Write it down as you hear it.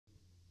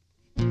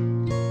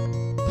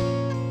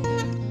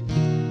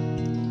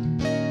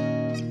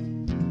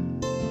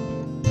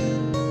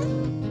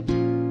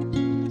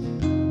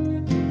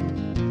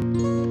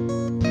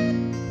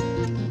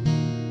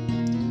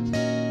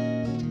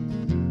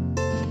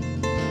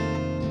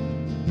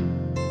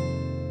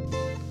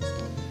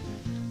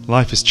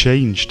Life has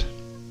changed.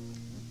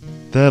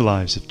 Their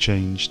lives have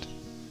changed.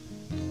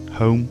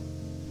 Home,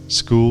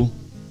 school,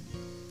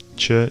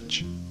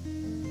 church.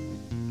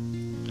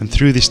 And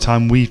through this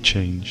time we've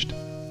changed.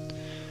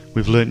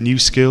 We've learnt new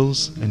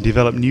skills and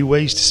developed new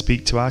ways to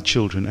speak to our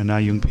children and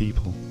our young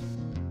people.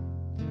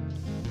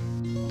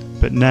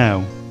 But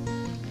now,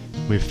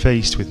 we're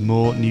faced with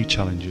more new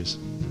challenges,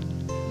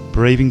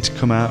 braving to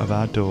come out of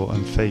our door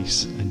and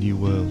face a new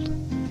world.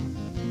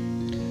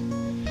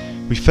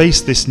 We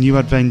face this new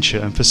adventure,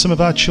 and for some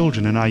of our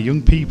children and our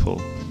young people,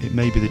 it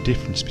may be the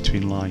difference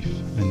between life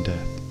and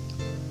death.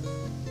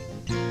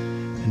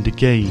 And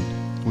again,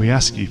 we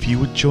ask you if you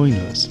would join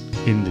us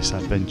in this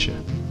adventure.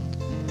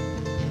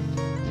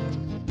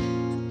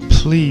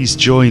 Please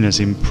join us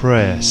in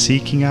prayer,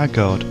 seeking our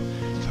God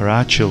for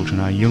our children,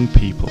 our young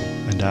people,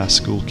 and our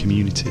school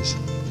communities.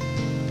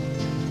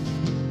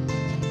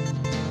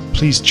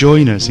 Please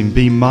join us in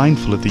being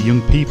mindful of the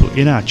young people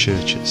in our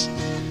churches,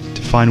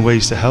 to find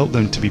ways to help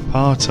them to be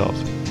part of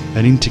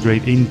and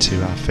integrate into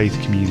our faith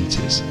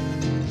communities.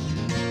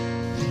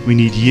 We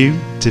need you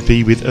to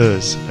be with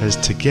us as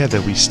together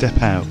we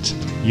step out,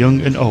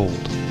 young and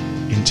old,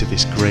 into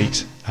this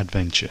great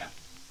adventure.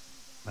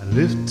 I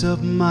lift up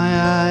my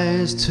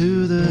eyes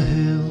to the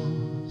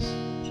hills.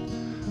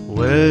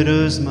 Where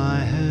does my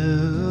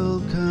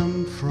help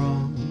come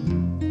from?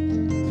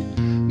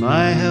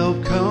 My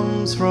help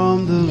comes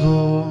from the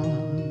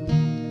Lord,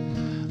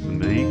 the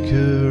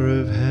maker